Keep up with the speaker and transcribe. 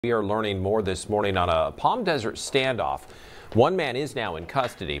We are learning more this morning on a Palm Desert standoff. One man is now in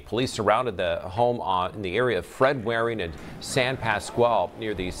custody. Police surrounded the home in the area of Fred Waring and San Pasquale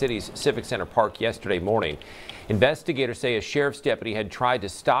near the city's Civic Center Park yesterday morning. Investigators say a sheriff's deputy had tried to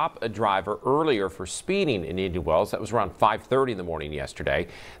stop a driver earlier for speeding in Indian Wells. That was around 5:30 in the morning yesterday.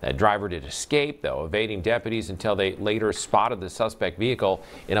 That driver did escape, though, evading deputies until they later spotted the suspect vehicle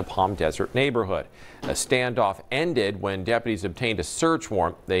in a Palm Desert neighborhood. A standoff ended when deputies obtained a search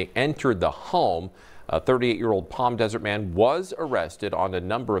warrant. They entered the home. A 38-year-old Palm Desert man was arrested on a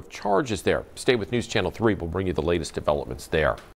number of charges there. Stay with News Channel 3. We'll bring you the latest developments there.